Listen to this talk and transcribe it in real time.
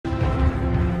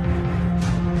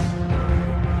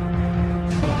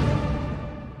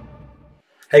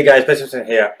Hey guys, SIMPSON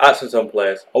here at SIMPSON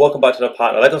Players, and welcome back to the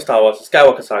part of LEGO Star Wars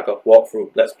Skywalker Saga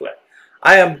walkthrough Let's Play.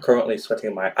 I am currently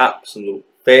sweating my absolute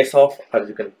face off, as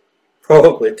you can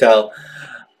probably tell,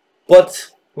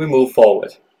 but we move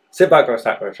forward. Sit back or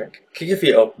snack or a drink, kick your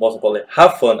feet up, most importantly,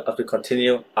 have fun as we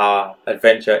continue our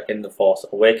adventure in The Force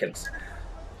Awakens.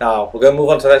 Now, we're going to move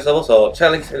on to the next level, so check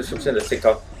links in the description to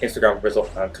TikTok, Instagram, Rizzle,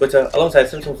 and Twitter, alongside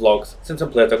SIMPSON Vlogs,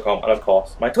 SIMPSONPlayers.com, and of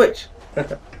course, my Twitch.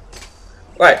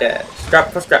 Right then,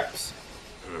 scrap for scraps.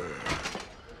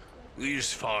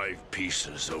 These 5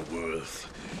 pieces are worth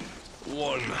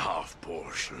 1/2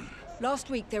 portion. Last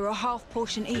week they were a half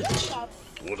portion each.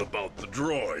 What about the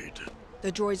droid?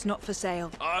 The droid's not for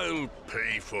sale. I'll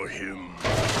pay for him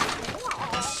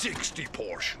 60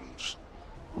 portions.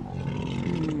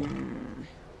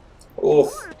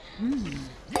 Oof.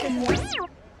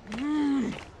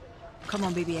 Come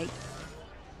on, BB-8.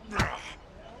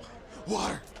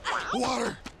 Water!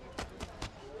 Water!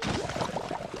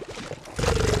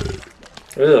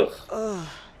 Ugh. Ugh.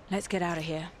 Let's get out of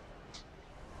here.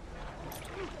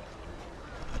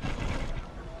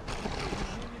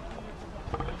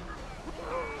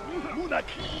 So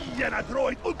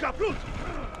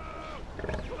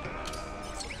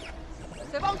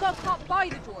if Uncle can't buy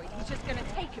the droid, he's just gonna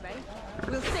take him, eh?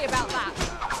 We'll see about that.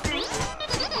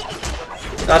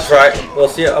 That's right, we'll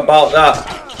see about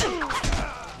that.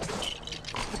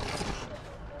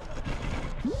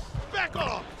 Back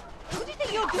off! What do you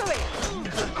think you're doing?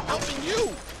 Helping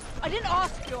you! I didn't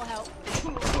ask for your help.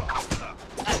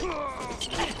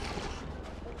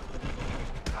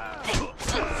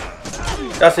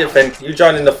 That's it, Finn. You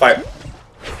join in the fight.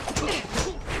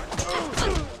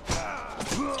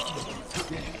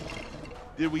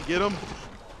 Did we get him?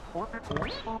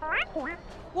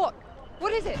 What?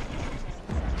 What is it?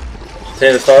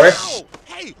 Hear the story? Oh,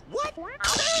 hey, what?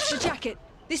 The jacket.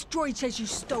 This droid says you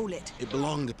stole it. It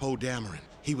belonged to Poe Dameron.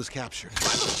 He was captured. By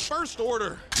the First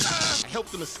Order. I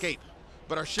helped them escape,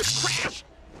 but our ship crashed.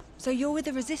 So you're with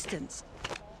the Resistance?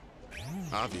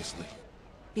 Obviously.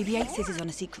 BB-8 says he's on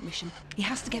a secret mission. He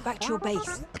has to get back to your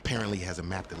base. Apparently he has a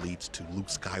map that leads to Luke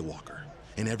Skywalker,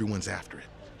 and everyone's after it.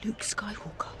 Luke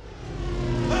Skywalker.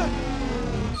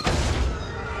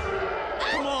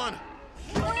 Come on!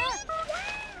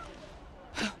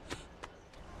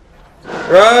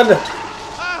 Run!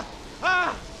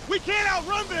 We can't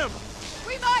outrun them!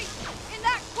 We might! In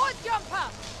that quad jumper!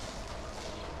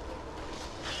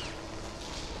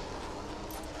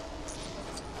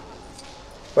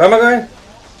 Where am I going?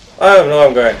 I don't know where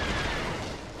I'm going.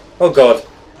 Oh god.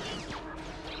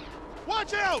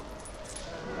 Watch out!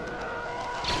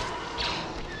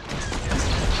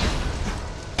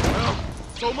 Well,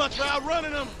 so much for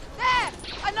outrunning them. There!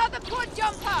 Another quad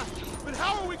jumper! But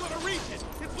how are we going to reach it?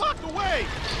 It's blocked away.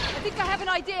 I think I have an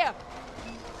idea.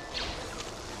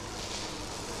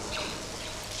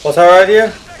 What's our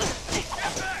idea?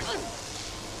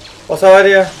 What's our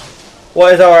idea?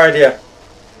 What is our idea?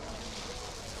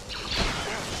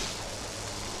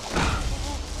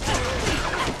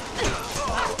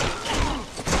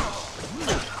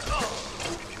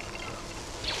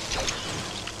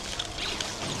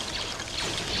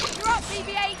 You're up,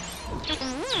 BB-8!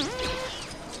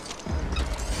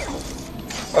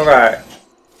 Alright.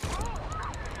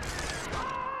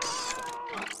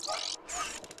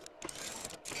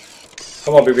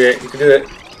 Come on, BB-8, you can do it.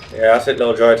 Yeah, that's it,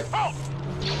 little droid.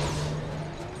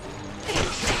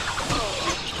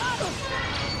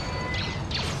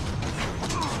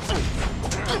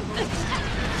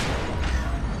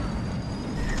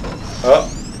 Oh.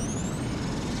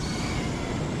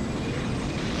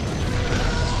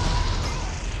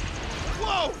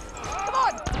 Whoa! Come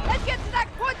on! Let's get to that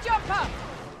quad jumper!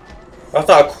 That's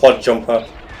not a quad jumper.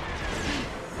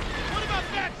 What about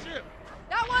that ship?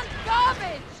 That one's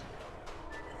garbage!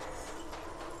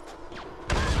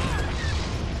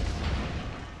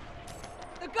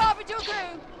 The garbage will do!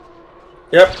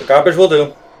 Yep, the garbage will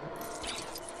do.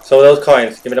 So those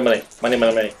coins, give me the money. Money,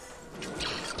 money, money.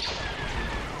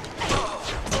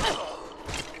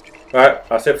 Right,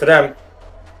 that's it for them.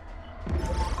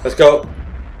 Let's go.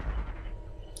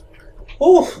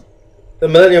 Ooh, the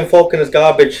Millennium Falcon is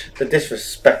garbage. The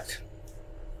disrespect.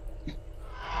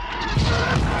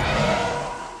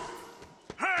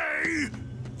 Hey!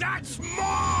 That's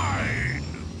mine!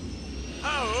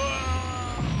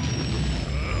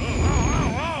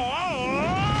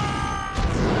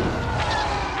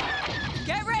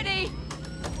 Get ready!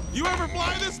 You ever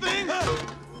fly this thing?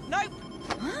 Nope!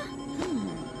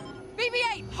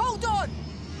 BB-8, hold on!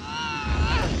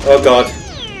 Oh god.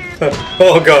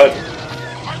 Oh god.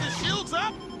 Are the shields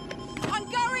up? I'm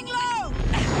going low!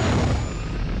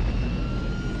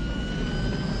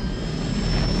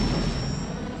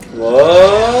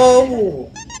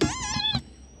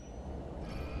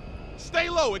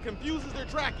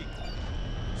 tracking.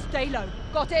 Stay low.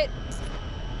 Got it?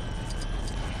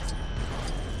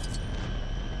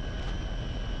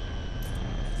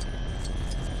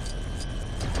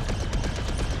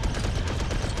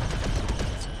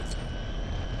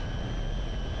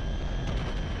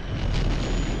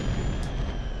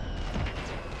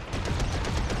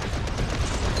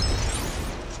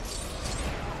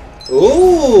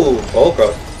 Ooh! Oh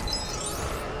god.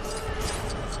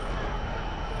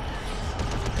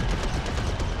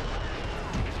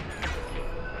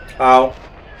 Ow.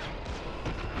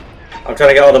 I'm trying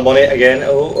to get all the money again.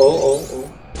 Oh.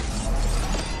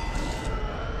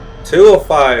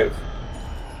 205.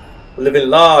 We're living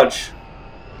large.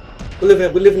 We're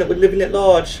living it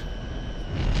large.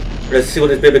 Let's see what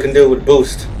this baby can do with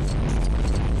boost.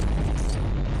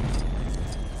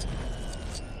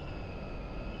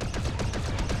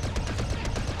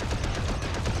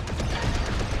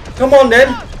 Come on then.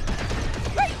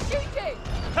 Great shooting!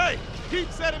 Hey,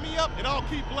 keep setting me up and I'll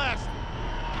keep blasting.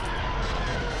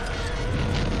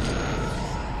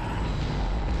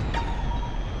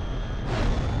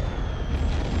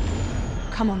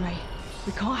 Come on, Ray.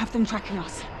 We can't have them tracking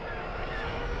us.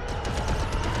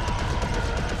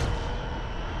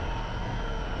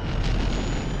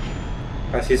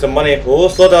 I see some money. Oh,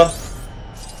 slow down.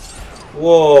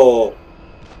 Whoa.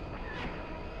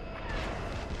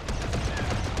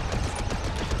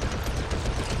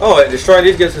 Oh, it destroyed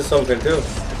these guys or something too.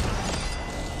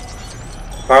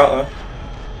 Apparently.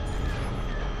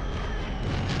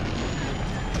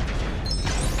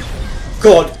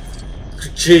 God.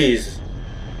 Jeez.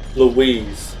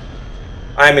 Louise.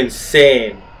 I'm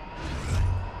insane.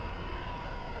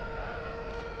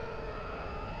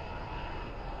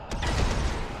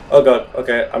 Oh god,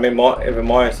 okay. I mean, even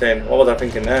more insane. What was I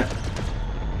thinking there?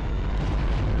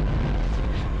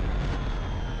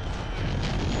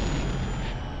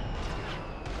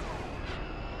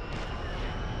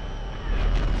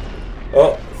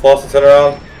 Oh, forced to turn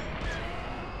around.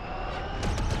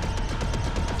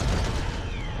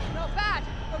 Not bad,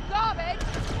 but garbage.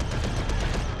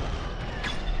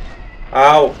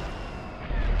 Ow.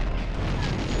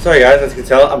 Sorry guys, as you can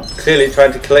tell, I'm clearly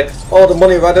trying to collect all the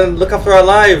money rather than look after our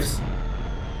lives.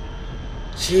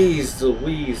 Jeez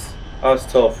Louise. That was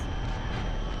tough.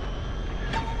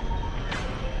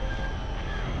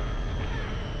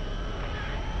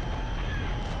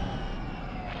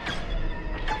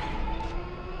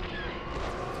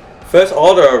 First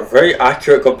Order are very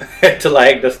accurate compared to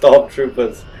like the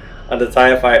Stormtroopers and the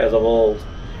TIE Fighters of old.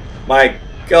 My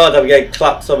god, I'm getting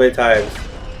clapped so many times.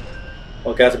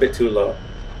 Okay, that's a bit too low.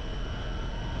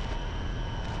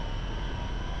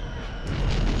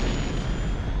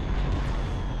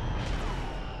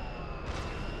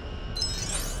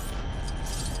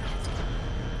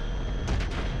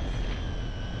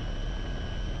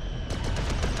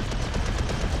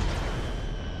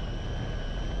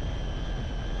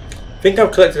 I think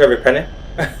I've collected every penny.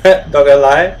 Not gonna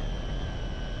lie.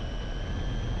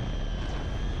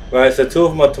 Right, so two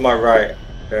of them are to my right.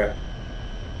 Yeah.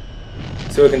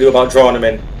 See what we can do about drawing them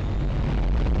in.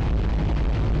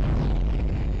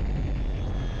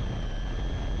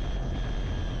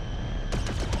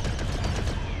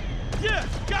 Yeah,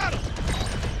 got him.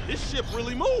 This ship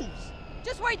really moves.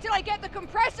 Just wait till I get the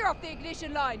compressor off the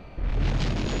ignition line.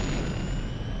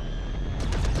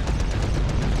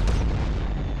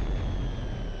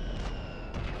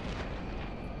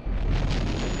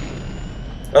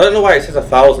 I don't know why it says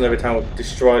 1,000 every time we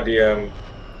destroy the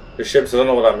ships. I don't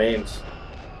know what that means.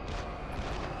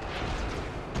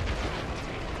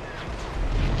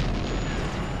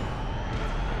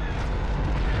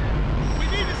 We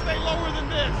need to stay lower than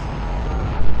this.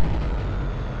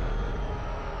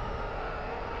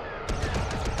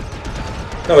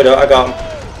 No we don't, I got them.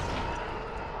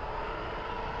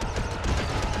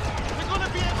 We're gonna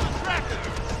be able to track it.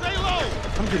 Stay low.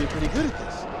 I'm getting pretty good at this.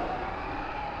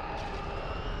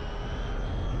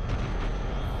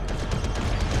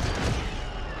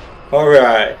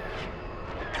 Alright.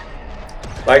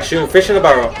 Like shooting fish in a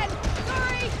barrel. Again.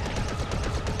 Sorry.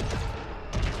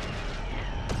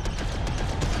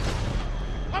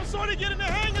 I'm sort of getting the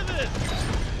hang of this.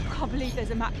 Can't believe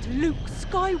there's a map to Luke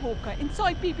Skywalker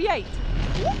inside BB-8.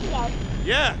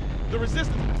 Yeah, the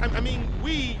resistance. I mean,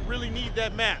 we really need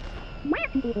that map.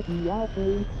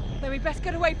 Then we best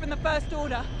get away from the First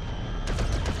Order.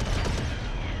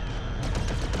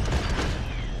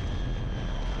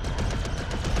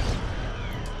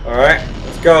 Alright,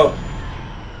 let's go.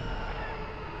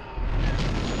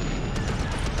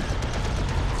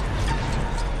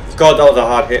 God, that was a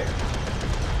hard hit.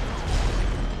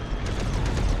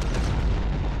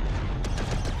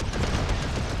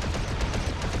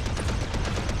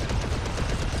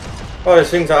 Oh, there's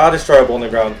things that are destroyable on the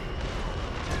ground.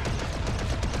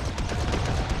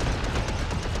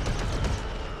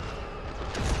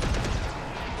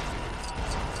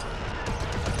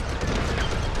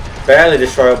 Barely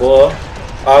destroyable.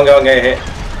 I'm gonna get hit.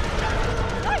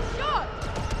 Nice shot!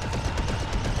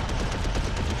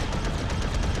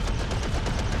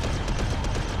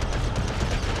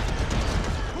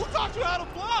 Who taught you how to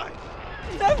fly?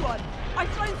 No one! I've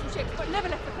flown some ships, but never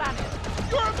left the planet.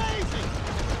 You're amazing!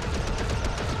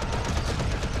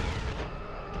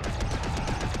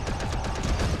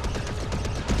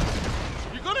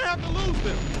 You're gonna have to lose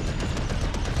them.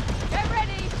 Get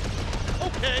ready!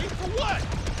 Okay, for what?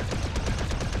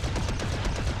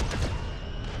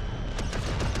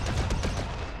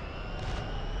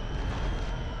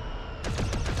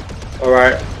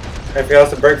 Alright. Anything else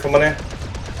to break for money? I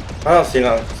don't see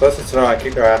none, so let's just know I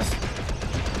kick their ass.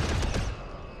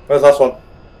 Where's the last one?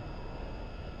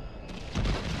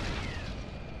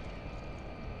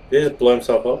 Did he just blow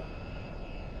himself up?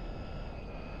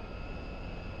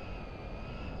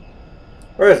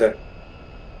 Where is it?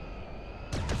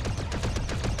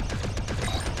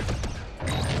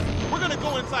 We're gonna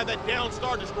go inside that down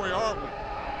Star Destroyer, aren't we?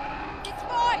 It's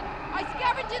fine! I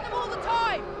scavenge in them all the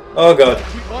time! Oh god.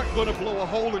 We aren't gonna blow a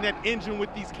hole in that engine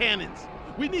with these cannons.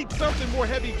 We need something more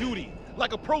heavy duty,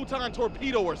 like a proton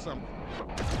torpedo or something.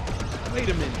 Wait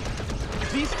a minute.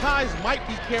 These ties might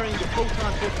be carrying the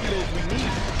proton torpedoes we need.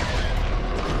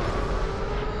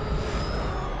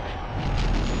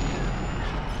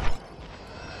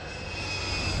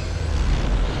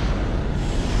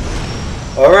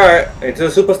 Alright, into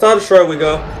the Super Star Destroyer we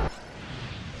go.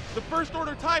 The First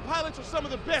Order TIE pilots are some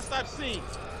of the best I've seen.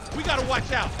 We gotta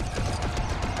watch out.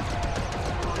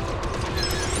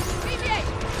 BB-8,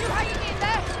 you hanging in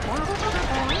there?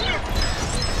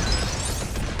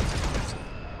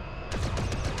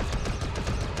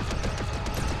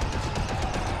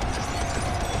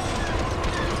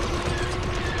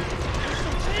 There's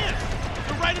some chance.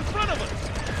 They're right in front of us.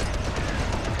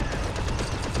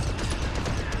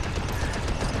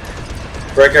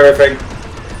 Break everything.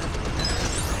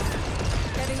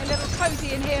 Getting a little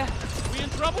cozy in here. We in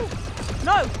trouble?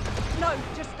 No,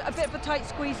 just a bit of a tight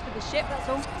squeeze for the ship, that's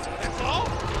all. That's all?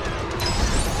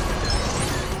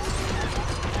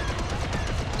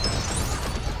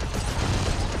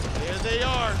 There they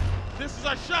are. This is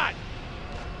our shot.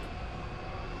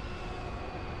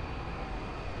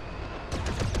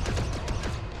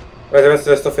 Where's the rest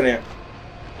of the stuff in here?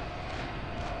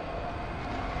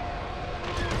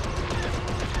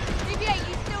 BB-8,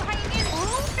 you still hanging in?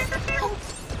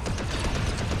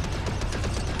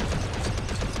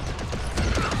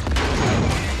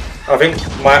 I think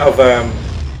might have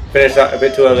finished that a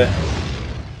bit too early.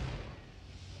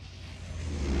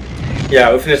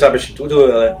 Yeah, we finished that bit too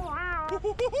early.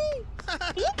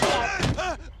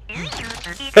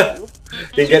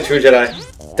 Didn't get through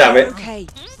Jedi. Damn it. Okay,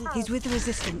 he's with the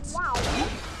Resistance.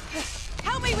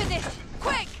 Help me with this!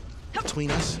 Quick! Between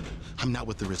us, I'm not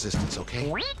with the Resistance, okay?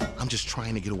 I'm just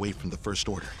trying to get away from the First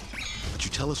Order. But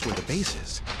you tell us where the base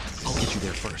is, I'll get you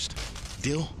there first.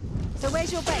 Deal? So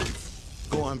where's your base?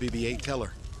 Go on, BB-8, tell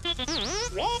her.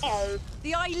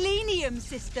 The Ilenium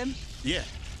system? Yeah,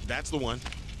 that's the one.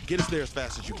 Get us there as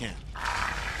fast as you can.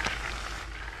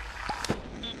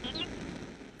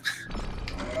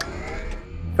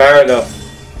 Fair enough.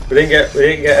 We didn't get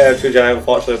through Jedi,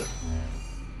 unfortunately.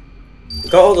 We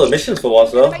got all the missions for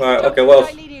once though. Right, okay, what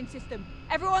else? Ilenium system.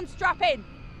 Everyone strap in.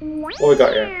 What we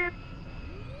got here?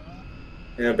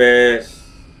 In a base.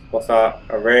 What's that?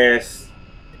 A race.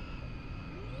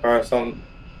 Or some.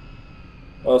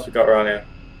 What else we got around here?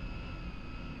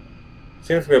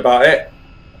 Seems to be about it.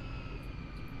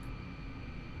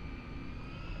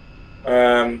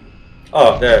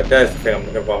 Oh, there's the thing I'm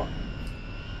looking for.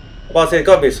 I'm about to say, there's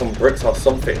got to be some bricks or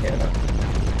something here. Man.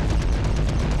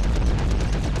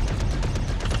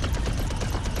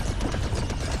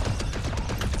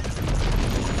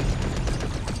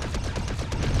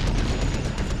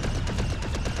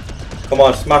 Come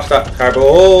on, smash that cargo.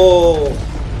 Oh!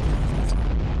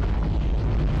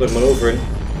 Good maneuvering.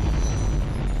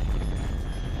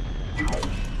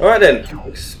 Alright then,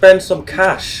 let's spend some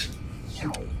cash.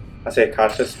 I say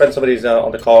cash, let's spend some of these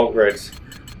on the core upgrades.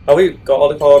 Have we got all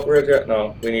the core upgrades yet?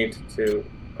 No, we need to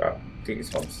grab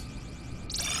these ones.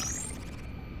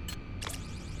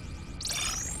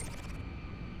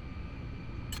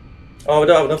 Oh, we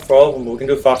don't have enough for all of them, but we can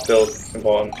do fast build. It's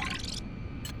important.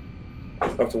 We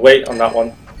have to wait on that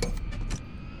one.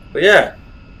 But yeah.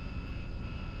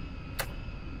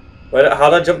 Well, how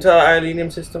did I jump to that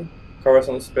Ilenium system?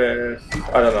 Coruscant space.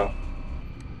 I don't know.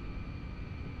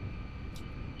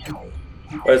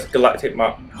 Where's the galactic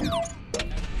map?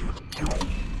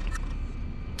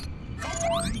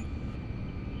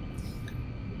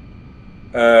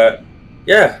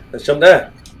 Yeah, let's jump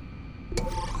there.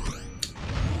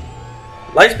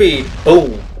 Lightspeed!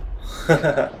 Boom!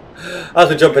 As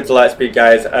we jump into Lightspeed,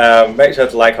 guys, make sure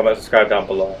to like, comment, subscribe down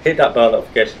below. Hit that bell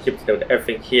notification to keep up to date with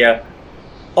everything here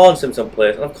on SIMPSON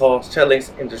Plays. And of course, check links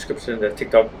in the description, the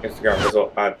TikTok, Instagram,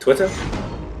 result, and Twitter.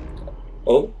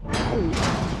 Oh.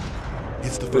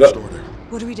 It's the first order.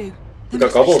 What do we do? We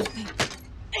got gobbled.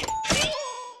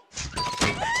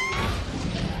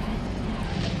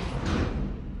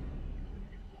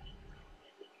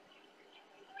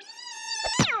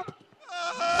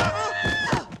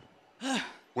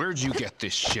 Where'd you get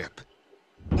this ship?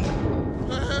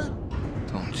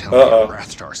 Don't tell me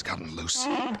Wrath Star's gotten loose.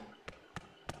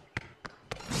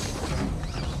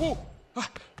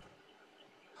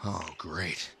 Oh,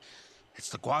 great. It's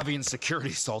the Guavian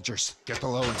security soldiers. Get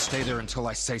below and stay there until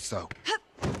I say so.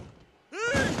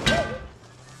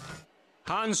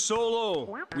 Han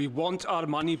Solo, we want our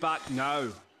money back now.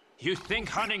 You think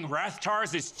hunting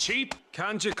Rathtars is cheap?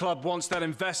 Kanji Club wants their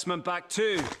investment back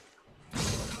too.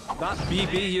 That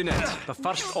BB unit, the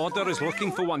First Order is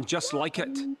looking for one just like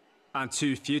it. And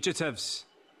 2 fugitives.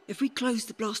 If we close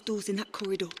the blast doors in that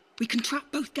corridor, we can trap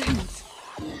both gangs.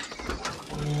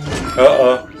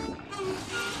 Uh-oh.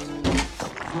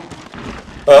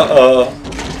 Uh-oh.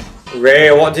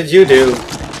 Ray, what did you do?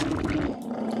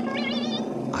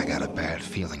 I got a bad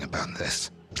feeling about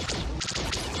this.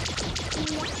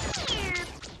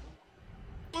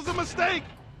 It was a mistake!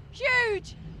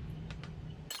 Huge!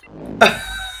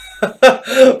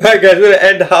 Right, guys, we're going to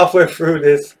end halfway through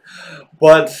this,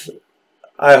 but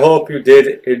I hope you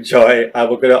did enjoy, and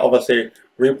we're going to obviously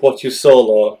report you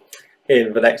solo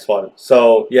in the next one.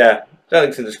 So yeah, that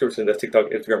link's in the description, there's TikTok,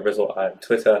 Instagram, Rizzle, and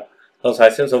Twitter.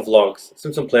 Alongside SIMPSON Vlogs,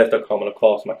 SIMPSONPlays.com, and of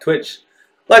course my Twitch.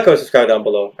 Like or subscribe down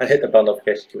below, and hit the bell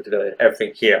notification to keep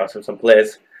everything here on SIMPSON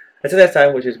Plays. Until next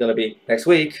time, which is going to be next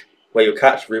week, where you'll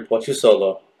catch Report You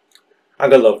Solo. I'm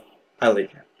good love, and Lee.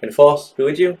 In the Force, be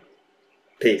with you.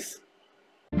 Peace.